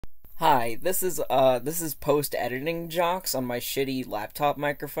Hi, this is post-editing jocks on my shitty laptop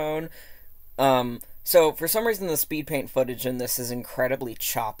microphone. So for some reason the speed paint footage in this is incredibly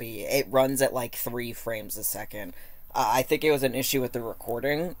choppy. It runs at like 3 frames a second. I think it was an issue with the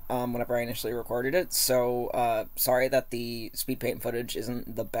recording, whenever I initially recorded it, so, sorry that the speed paint footage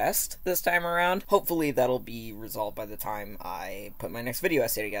isn't the best this time around. Hopefully that'll be resolved by the time I put my next video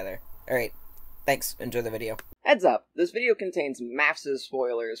essay together. Alright, thanks, enjoy the video. Heads up, this video contains massive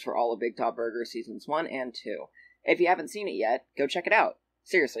spoilers for all of Bigtop.ART Seasons 1 and 2. If you haven't seen it yet, go check it out.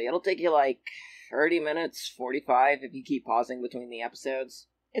 Seriously, it'll take you like 30 minutes, 45 if you keep pausing between the episodes.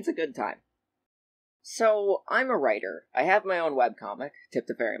 It's a good time. So, I'm a writer. I have my own webcomic, Tip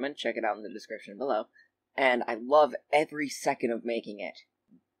the Ferryman, check it out in the description below, and I love every second of making it.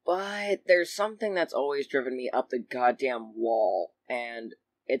 But there's something that's always driven me up the goddamn wall, and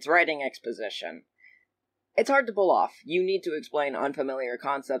it's writing exposition. It's hard to pull off. You need to explain unfamiliar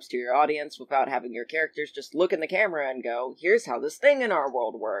concepts to your audience without having your characters just look in the camera and go, here's how this thing in our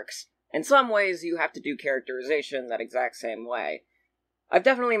world works. In some ways, you have to do characterization that exact same way. I've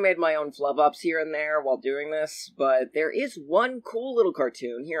definitely made my own flub-ups here and there while doing this, but there is one cool little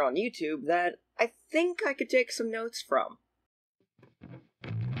cartoon here on YouTube that I think I could take some notes from.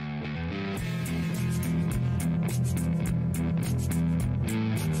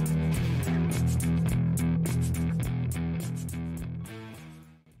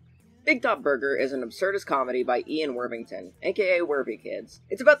 Bigtop.ART is an absurdist comedy by Ian Worthington, aka Worthy Kids.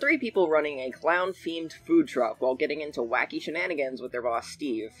 It's about 3 people running a clown-themed food truck while getting into wacky shenanigans with their boss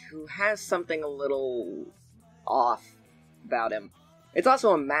Steve, who has something a little off about him. It's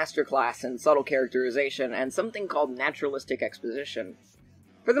also a masterclass in subtle characterization and something called naturalistic exposition.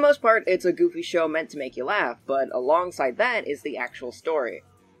 For the most part, it's a goofy show meant to make you laugh, but alongside that is the actual story.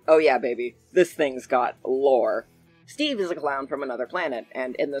 Oh yeah, baby, this thing's got lore. Steve is a clown from another planet,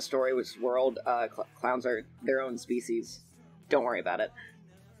 and in the story's world, clowns are their own species. Don't worry about it.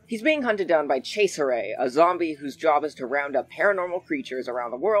 He's being hunted down by Chaseray, a zombie whose job is to round up paranormal creatures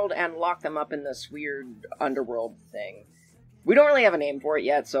around the world and lock them up in this weird underworld thing. We don't really have a name for it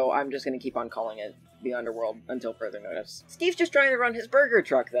yet, so I'm just going to keep on calling it the underworld until further notice. Steve's just trying to run his burger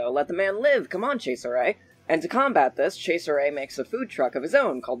truck, though. Let the man live. Come on, Chaseray. And to combat this, Chaseray makes a food truck of his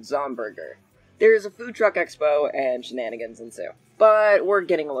own called Zomburger. There is a food truck expo, and shenanigans ensue. But we're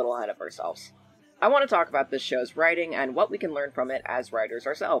getting a little ahead of ourselves. I want to talk about this show's writing and what we can learn from it as writers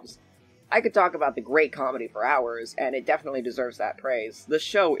ourselves. I could talk about the great comedy for hours, and it definitely deserves that praise. The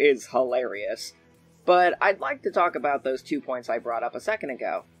show is hilarious. But I'd like to talk about those 2 points I brought up a second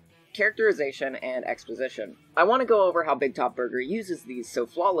ago. Characterization and exposition. I want to go over how Bigtop.ART uses these so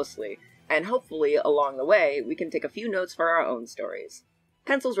flawlessly, and hopefully, along the way, we can take a few notes for our own stories.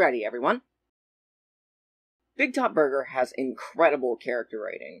 Pencils ready, everyone. Bigtop.ART has incredible character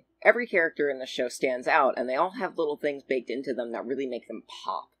writing. Every character in the show stands out, and they all have little things baked into them that really make them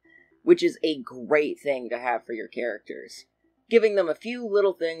pop, which is a great thing to have for your characters, giving them a few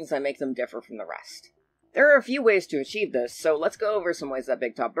little things that make them differ from the rest. There are a few ways to achieve this, so let's go over some ways that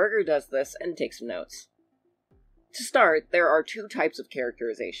Bigtop.ART does this and take some notes. To start, there are 2 types of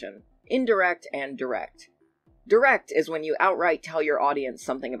characterization, indirect and direct. Direct is when you outright tell your audience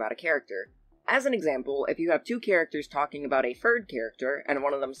something about a character. As an example, if you have 2 characters talking about a third character, and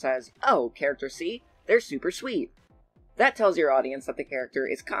one of them says, oh, character C, they're super sweet. That tells your audience that the character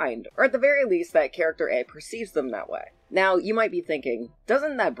is kind, or at the very least that character A perceives them that way. Now, you might be thinking,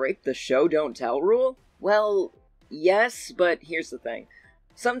 doesn't that break the show don't tell rule? Well, yes, but here's the thing.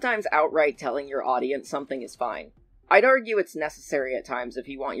 Sometimes outright telling your audience something is fine. I'd argue it's necessary at times if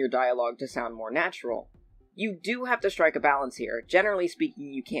you want your dialogue to sound more natural. You do have to strike a balance here. Generally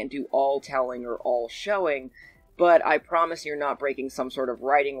speaking, you can't do all telling or all showing, but I promise you're not breaking some sort of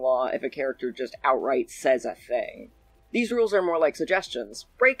writing law if a character just outright says a thing. These rules are more like suggestions.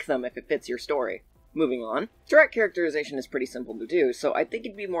 Break them if it fits your story. Moving on. Direct characterization is pretty simple to do, so I think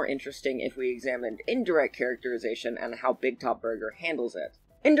it'd be more interesting if we examined indirect characterization and how Bigtop.ART handles it.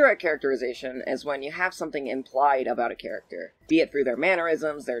 Indirect characterization is when you have something implied about a character, be it through their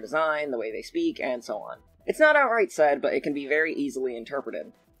mannerisms, their design, the way they speak, and so on. It's not outright said, but it can be very easily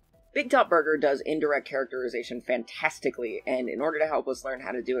interpreted. Bigtop.ART does indirect characterization fantastically, and in order to help us learn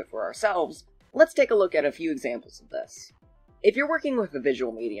how to do it for ourselves, let's take a look at a few examples of this. If you're working with a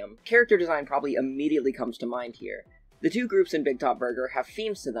visual medium, character design probably immediately comes to mind here. The 2 groups in Bigtop.ART have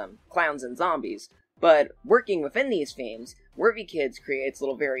themes to them, clowns and zombies, but working within these themes, Worthy Kids creates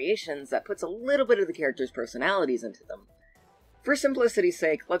little variations that puts a little bit of the characters' personalities into them. For simplicity's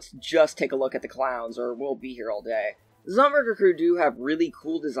sake, let's just take a look at the clowns, or we'll be here all day. The Zomburger crew do have really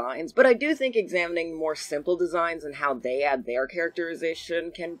cool designs, but I do think examining more simple designs and how they add their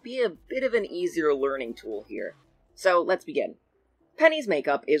characterization can be a bit of an easier learning tool here. So let's begin. Penny's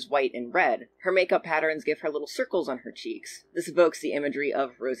makeup is white and red. Her makeup patterns give her little circles on her cheeks. This evokes the imagery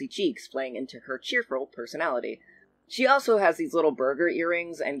of rosy cheeks, playing into her cheerful personality. She also has these little burger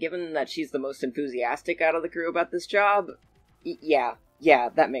earrings, and given that she's the most enthusiastic out of the crew about this job, yeah,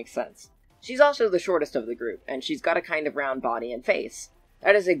 that makes sense. She's also the shortest of the group, and she's got a kind of round body and face.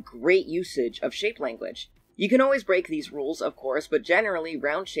 That is a great usage of shape language. You can always break these rules, of course, but generally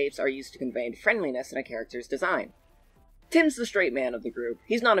round shapes are used to convey friendliness in a character's design. Tim's the straight man of the group.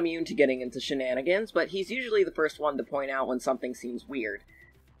 He's not immune to getting into shenanigans, but he's usually the first one to point out when something seems weird.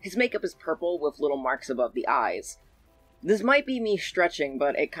 His makeup is purple with little marks above the eyes. This might be me stretching,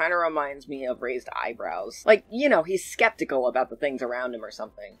 but it kinda reminds me of raised eyebrows. Like, you know, he's skeptical about the things around him or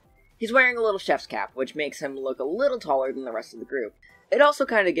something. He's wearing a little chef's cap, which makes him look a little taller than the rest of the group. It also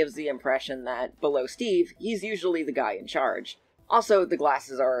kinda gives the impression that, below Steve, he's usually the guy in charge. Also, the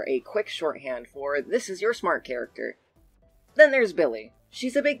glasses are a quick shorthand for, this is your smart character. Then there's Billy.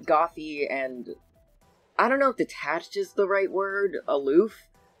 She's a bit gothy and, I don't know if detached is the right word, aloof?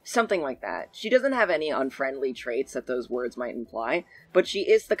 Something like that. She doesn't have any unfriendly traits that those words might imply, but she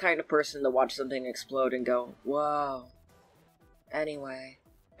is the kind of person to watch something explode and go, whoa. Anyway.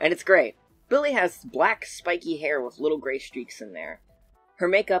 And it's great. Billy has black, spiky hair with little gray streaks in there. Her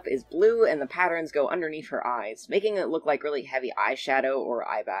makeup is blue and the patterns go underneath her eyes, making it look like really heavy eyeshadow or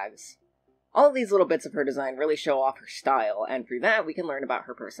eye bags. All of these little bits of her design really show off her style, and through that we can learn about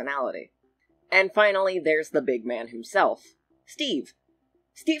her personality. And finally, there's the big man himself, Steve.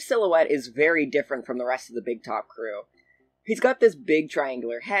 Steve's silhouette is very different from the rest of the Bigtop crew. He's got this big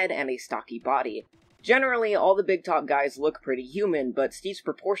triangular head and a stocky body. Generally, all the Bigtop guys look pretty human, but Steve's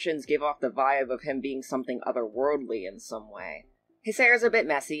proportions give off the vibe of him being something otherworldly in some way. His hair is a bit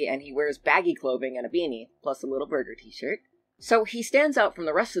messy, and he wears baggy clothing and a beanie, plus a little burger t-shirt. So he stands out from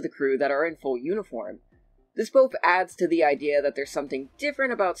the rest of the crew that are in full uniform. This both adds to the idea that there's something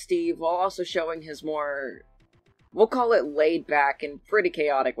different about Steve, while also showing his more, we'll call it laid-back and pretty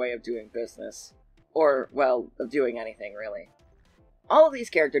chaotic way of doing business. Or, well, of doing anything, really. All of these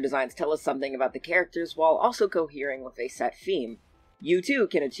character designs tell us something about the characters while also cohering with a set theme. You too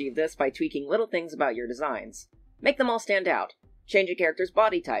can achieve this by tweaking little things about your designs. Make them all stand out. Change a character's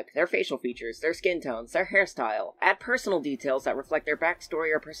body type, their facial features, their skin tones, their hairstyle. Add personal details that reflect their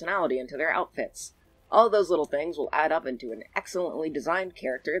backstory or personality into their outfits. All those little things will add up into an excellently designed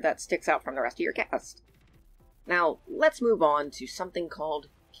character that sticks out from the rest of your cast. Now, let's move on to something called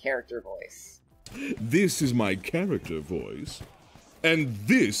character voice. This is my character voice. And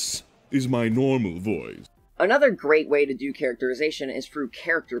this is my normal voice. Another great way to do characterization is through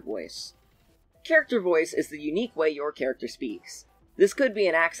character voice. Character voice is the unique way your character speaks. This could be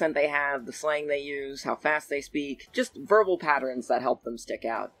an accent they have, the slang they use, how fast they speak, just verbal patterns that help them stick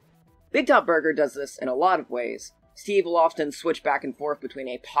out. Bigtop Burger does this in a lot of ways. Steve will often switch back and forth between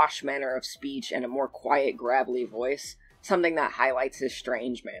a posh manner of speech and a more quiet, gravelly voice, something that highlights his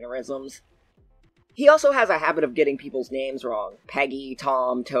strange mannerisms. He also has a habit of getting people's names wrong. Peggy,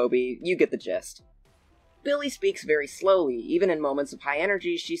 Tom, Toby, you get the gist. Billy speaks very slowly. Even in moments of high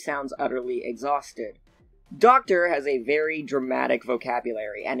energy, she sounds utterly exhausted. Doctor has a very dramatic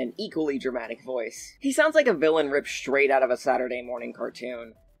vocabulary and an equally dramatic voice. He sounds like a villain ripped straight out of a Saturday morning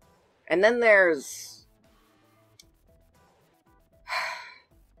cartoon. And then there's...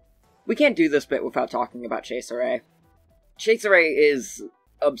 We can't do this bit without talking about Chaser A. Chaser A is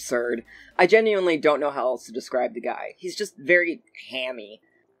absurd. I genuinely don't know how else to describe the guy. He's just very hammy.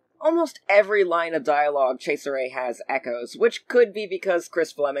 Almost every line of dialogue Chaser A has echoes, which could be because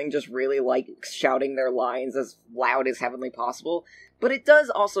Chris Fleming just really likes shouting their lines as loud as heavenly possible, but it does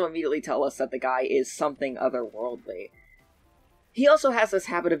also immediately tell us that the guy is something otherworldly. He also has this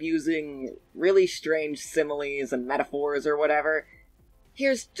habit of using really strange similes and metaphors or whatever.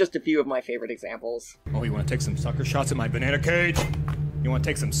 Here's just a few of my favorite examples. Oh, you want to take some sucker shots at my banana cage? You want to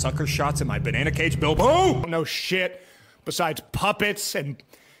take some sucker shots at my banana cage, Bilbo? No shit. Besides puppets and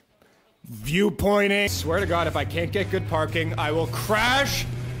viewpointing. Swear to God, if I can't get good parking, I will crash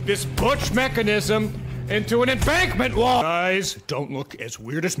this butch mechanism into an embankment wall. Guys, don't look as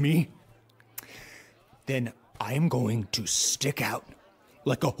weird as me. Then I am going to stick out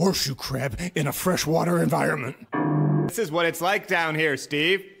like a horseshoe crab in a freshwater environment. This is what it's like down here,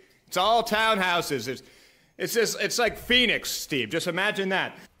 Steve. It's all townhouses. It's like Phoenix, Steve. Just imagine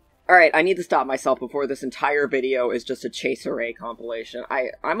that. Alright, I need to stop myself before this entire video is just a Chaser A compilation.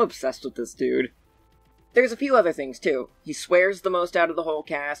 I'm obsessed with this dude. There's a few other things, too. He swears the most out of the whole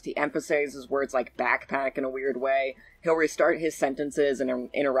cast, he emphasizes words like backpack in a weird way, he'll restart his sentences and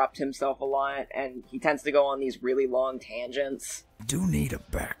interrupt himself a lot, and he tends to go on these really long tangents. Do need a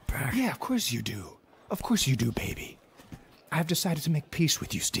backpack. Yeah, of course you do. Of course you do, baby. I've decided to make peace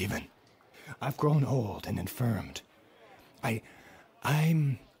with you, Stephen. I've grown old and infirmed.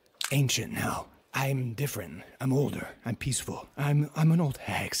 I'm ancient now. I'm different. I'm older. I'm peaceful. I'm an old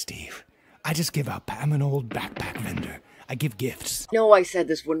hag, Steve. I just give up. I'm an old backpack vendor. I give gifts. No, I said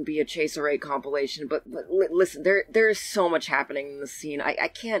this wouldn't be a Chaser compilation, but listen, there is so much happening in the scene. I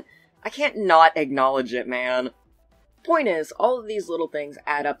can't not acknowledge it, man. Point is, all of these little things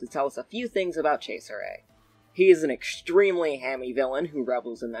add up to tell us a few things about Chaser. He is an extremely hammy villain who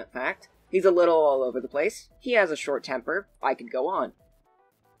revels in that fact. He's a little all over the place. He has a short temper. I could go on.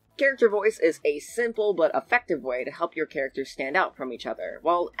 Character voice is a simple but effective way to help your characters stand out from each other,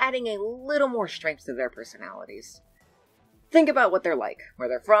 while adding a little more strength to their personalities. Think about what they're like, where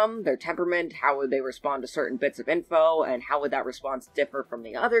they're from, their temperament, how would they respond to certain bits of info, and how would that response differ from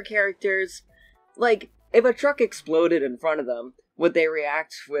the other characters. Like, if a truck exploded in front of them, would they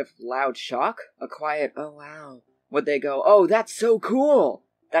react with loud shock? A quiet, oh wow? Would they go, oh, that's so cool?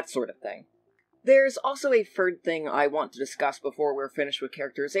 That sort of thing. There's also a third thing I want to discuss before we're finished with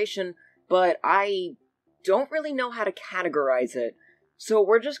characterization, but I don't really know how to categorize it, so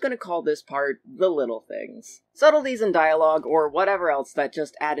we're just gonna call this part the little things. Subtleties in dialogue, or whatever else that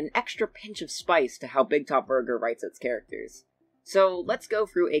just add an extra pinch of spice to how Bigtop Burger writes its characters. So let's go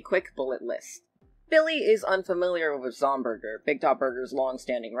through a quick bullet list. Billy is unfamiliar with Zomburger, Bigtop Burger's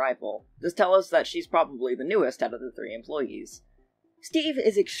long-standing rival. This tells us that she's probably the newest out of the 3 employees. Steve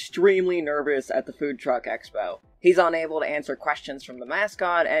is extremely nervous at the food truck expo. He's unable to answer questions from the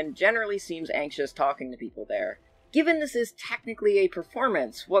mascot, and generally seems anxious talking to people there. Given this is technically a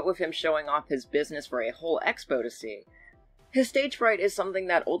performance, what with him showing off his business for a whole expo to see? His stage fright is something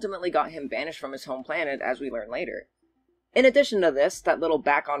that ultimately got him banished from his home planet, as we learn later. In addition to this, that little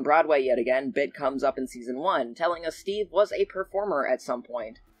back on Broadway yet again bit comes up in Season 1, telling us Steve was a performer at some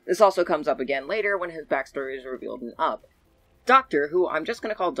point. This also comes up again later when his backstory is revealed in Up. Doctor, who I'm just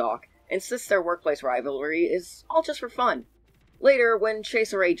gonna call Doc, insists their workplace rivalry is all just for fun. Later, when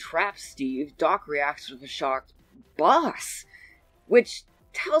Chaser traps Steve, Doc reacts with a shocked, "Boss!" Which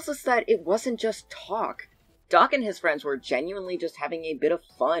tells us that it wasn't just talk. Doc and his friends were genuinely just having a bit of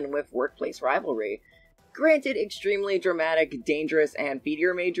fun with workplace rivalry. Granted, extremely dramatic, dangerous, and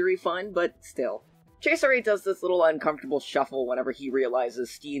meteor-majory fun, but still. Chaser does this little uncomfortable shuffle whenever he realizes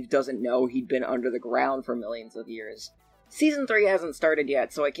Steve doesn't know he'd been under the ground for millions of years. Season 3 hasn't started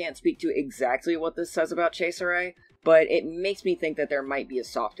yet, so I can't speak to exactly what this says about Chaser, but it makes me think that there might be a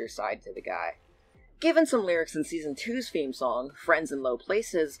softer side to the guy. Given some lyrics in Season 2's theme song, Friends in Low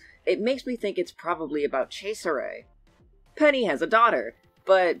Places, it makes me think it's probably about Chaser. Penny has a daughter,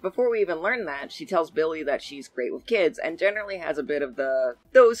 but before we even learn that, she tells Billy that she's great with kids, and generally has a bit of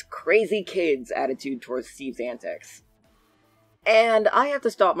those crazy kids attitude towards Steve's antics. And I have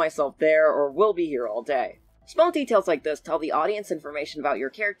to stop myself there, or we'll be here all day. Small details like this tell the audience information about your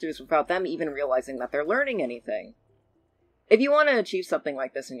characters without them even realizing that they're learning anything. If you want to achieve something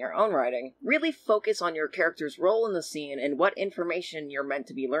like this in your own writing, really focus on your character's role in the scene and what information you're meant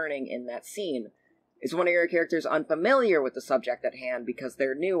to be learning in that scene. Is one of your characters unfamiliar with the subject at hand because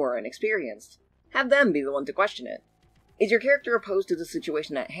they're new or inexperienced? Have them be the one to question it. Is your character opposed to the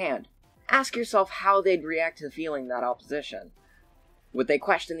situation at hand? Ask yourself how they'd react to feeling that opposition. Would they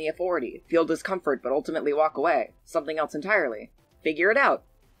question the authority, feel discomfort but ultimately walk away? Something else entirely? Figure it out.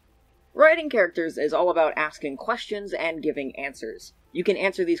 Writing characters is all about asking questions and giving answers. You can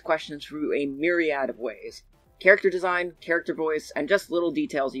answer these questions through a myriad of ways. Character design, character voice, and just little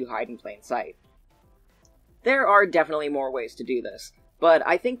details you hide in plain sight. There are definitely more ways to do this, but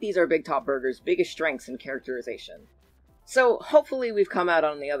I think these are Bigtop Burger's biggest strengths in characterization. So hopefully we've come out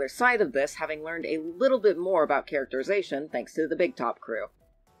on the other side of this having learned a little bit more about characterization thanks to the Bigtop crew.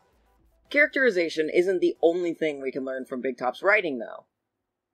 Characterization isn't the only thing we can learn from Bigtop's writing, though.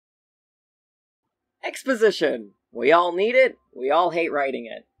 Exposition! We all need it, we all hate writing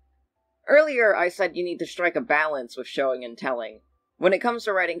it. Earlier I said you need to strike a balance with showing and telling. When it comes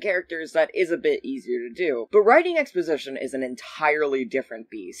to writing characters, that is a bit easier to do, but writing exposition is an entirely different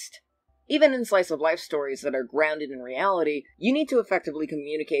beast. Even in slice-of-life stories that are grounded in reality, you need to effectively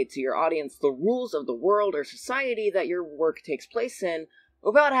communicate to your audience the rules of the world or society that your work takes place in,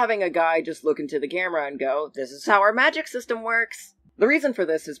 without having a guy just look into the camera and go, "This is how our magic system works." The reason for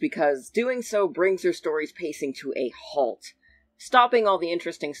this is because doing so brings your story's pacing to a halt. Stopping all the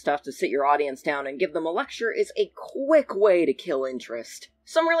interesting stuff to sit your audience down and give them a lecture is a quick way to kill interest.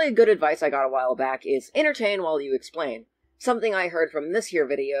 Some really good advice I got a while back is entertain while you explain. Something I heard from this here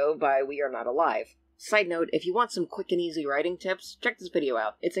video by We Are Not Alive. Side note, if you want some quick and easy writing tips, check this video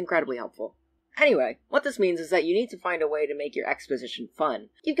out. It's incredibly helpful. Anyway, what this means is that you need to find a way to make your exposition fun.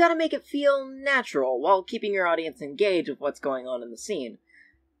 You've got to make it feel natural while keeping your audience engaged with what's going on in the scene.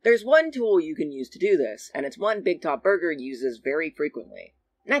 There's one tool you can use to do this, and it's one Bigtop uses very frequently.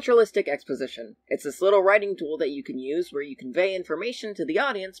 Naturalistic exposition. It's this little writing tool that you can use where you convey information to the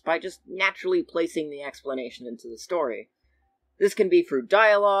audience by just naturally placing the explanation into the story. This can be through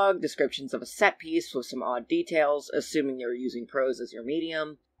dialogue, descriptions of a set piece with some odd details, assuming you're using prose as your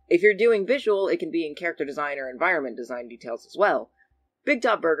medium. If you're doing visual, it can be in character design or environment design details as well.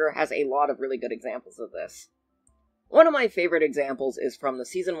 Bigtop has a lot of really good examples of this. One of my favorite examples is from the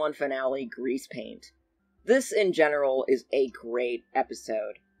Season 1 finale, Grease Paint. This, in general, is a great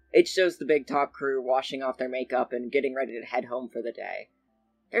episode. It shows the Bigtop crew washing off their makeup and getting ready to head home for the day.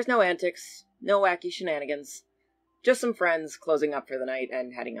 There's no antics, no wacky shenanigans, just some friends closing up for the night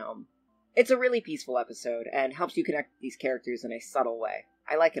and heading home. It's a really peaceful episode, and helps you connect with these characters in a subtle way.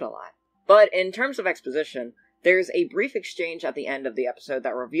 I like it a lot. But in terms of exposition, there's a brief exchange at the end of the episode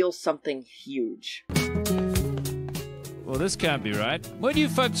that reveals something huge. Well, this can't be right. Were you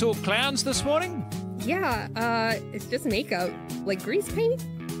folks all clowns this morning? Yeah, it's just makeup. Like grease paint?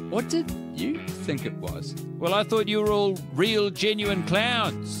 What did you think it was? Well, I thought you were all real, genuine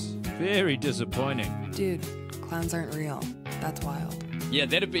clowns. Very disappointing. Dude, clowns aren't real. That's wild. Yeah,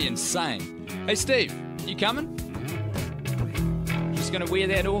 that'd be insane. Hey, Steve, you coming? Just gonna wear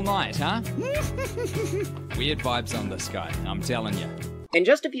that all night, huh? Weird vibes on this guy, I'm telling you. In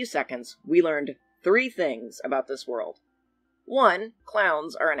just a few seconds, we learned 3 things about this world. 1,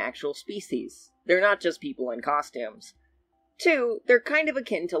 clowns are an actual species. They're not just people in costumes. 2, they're kind of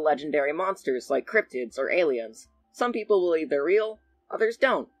akin to legendary monsters like cryptids or aliens. Some people believe they're real, others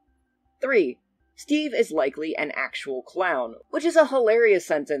don't. 3, Steve is likely an actual clown, which is a hilarious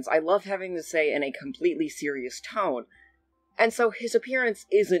sentence I love having to say in a completely serious tone. And so his appearance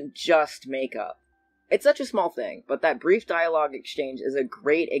isn't just makeup. It's such a small thing, but that brief dialogue exchange is a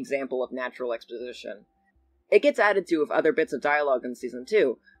great example of natural exposition. It gets added to with other bits of dialogue in Season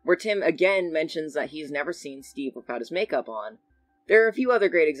 2, where Tim again mentions that he's never seen Steve without his makeup on. There are a few other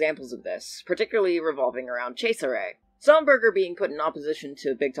great examples of this, particularly revolving around Chaser-A. Zomburger being put in opposition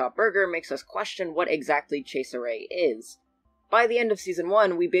to Bigtop makes us question what exactly Chaser-A is. By the end of Season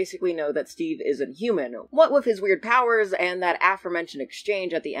 1, we basically know that Steve isn't human, what with his weird powers and that aforementioned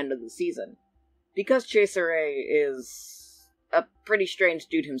exchange at the end of the season. Because Chaser-A is a pretty strange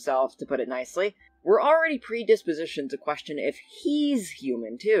dude himself, to put it nicely, we're already predispositioned to question if he's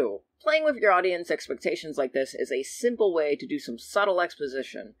human too. Playing with your audience expectations like this is a simple way to do some subtle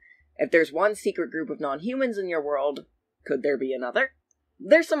exposition. If there's one secret group of non-humans in your world, could there be another?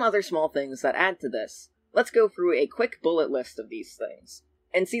 There's some other small things that add to this. Let's go through a quick bullet list of these things.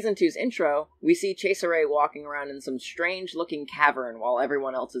 In Season 2's intro, we see Chaser-A walking around in some strange-looking cavern while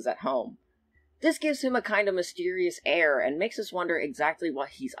everyone else is at home. This gives him a kind of mysterious air and makes us wonder exactly what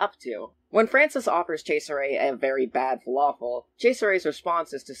he's up to. When Francis offers Chaser-A a very bad falafel, Chaser-A's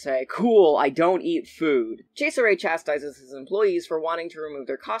response is to say, "Cool, I don't eat food." Chaser-A chastises his employees for wanting to remove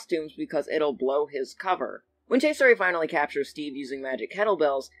their costumes because it'll blow his cover. When Chaser-A finally captures Steve using magic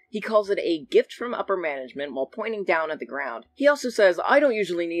kettlebells, he calls it a gift from upper management while pointing down at the ground. He also says, "I don't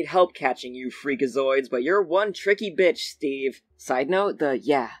usually need help catching you freakazoids, but you're one tricky bitch, Steve." Side note, the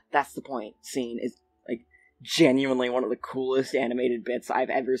 "yeah, that's the point" scene is, genuinely one of the coolest animated bits I've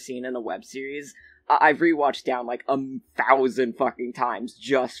ever seen in a web series. I've rewatched down 1,000 fucking times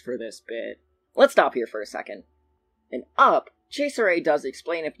just for this bit. Let's stop here for a second. In Up, Chaser-A does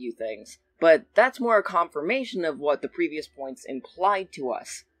explain a few things, but that's more a confirmation of what the previous points implied to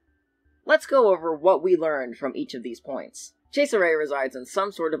us. Let's go over what we learned from each of these points. Chaser-A resides in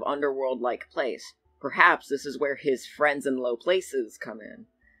some sort of underworld-like place. Perhaps this is where his friends in low places come in.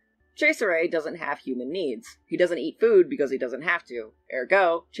 Chaser-A doesn't have human needs. He doesn't eat food because he doesn't have to.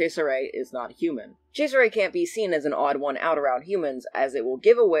 Ergo, Chaser-A is not human. Chaser-A can't be seen as an odd one out around humans, as it will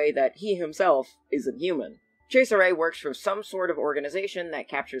give away that he himself isn't human. Chaser-A works for some sort of organization that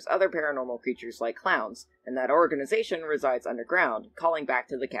captures other paranormal creatures like clowns, and that organization resides underground, calling back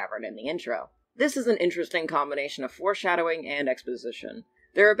to the cavern in the intro. This is an interesting combination of foreshadowing and exposition.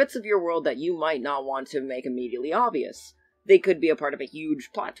 There are bits of your world that you might not want to make immediately obvious. They could be a part of a huge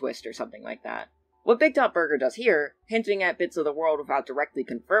plot twist or something like that. What Bigtop does here, hinting at bits of the world without directly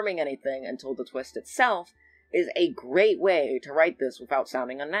confirming anything until the twist itself, is a great way to write this without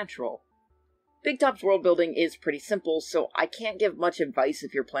sounding unnatural. Bigtop's world building is pretty simple, so I can't give much advice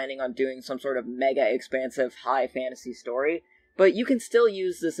if you're planning on doing some sort of mega expansive high fantasy story, but you can still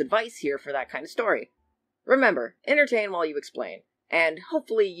use this advice here for that kind of story. Remember, entertain while you explain, and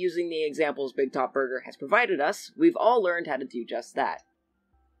hopefully using the examples Bigtop has provided us, we've all learned how to do just that.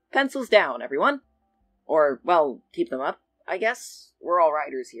 Pencils down, everyone! Or, well, keep them up, I guess. We're all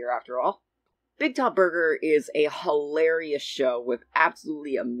writers here, after all. Bigtop is a hilarious show with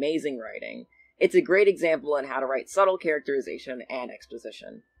absolutely amazing writing. It's a great example on how to write subtle characterization and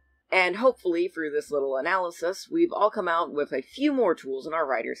exposition. And hopefully, through this little analysis, we've all come out with a few more tools in our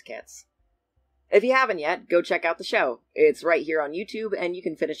writer's kits. If you haven't yet, go check out the show. It's right here on YouTube, and you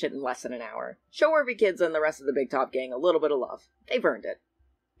can finish it in less than an hour. Show Orby Kids and the rest of the Bigtop gang a little bit of love. They've earned it.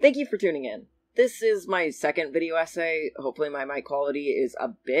 Thank you for tuning in. This is my second video essay. Hopefully my mic quality is a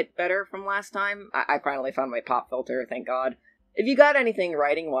bit better from last time. I finally found my pop filter, thank God. If you got anything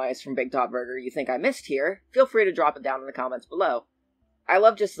writing-wise from Bigtop you think I missed here, feel free to drop it down in the comments below. I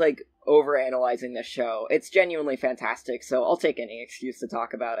love just, overanalyzing this show. It's genuinely fantastic, so I'll take any excuse to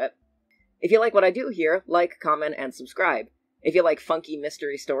talk about it. If you like what I do here, like, comment, and subscribe. If you like funky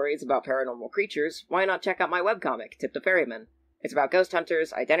mystery stories about paranormal creatures, why not check out my webcomic, Tip the Ferryman? It's about ghost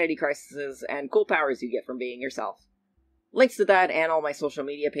hunters, identity crises, and cool powers you get from being yourself. Links to that and all my social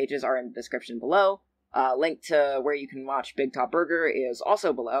media pages are in the description below. Link to where you can watch Bigtop is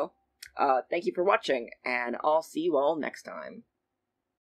also below. Thank you for watching, and I'll see you all next time.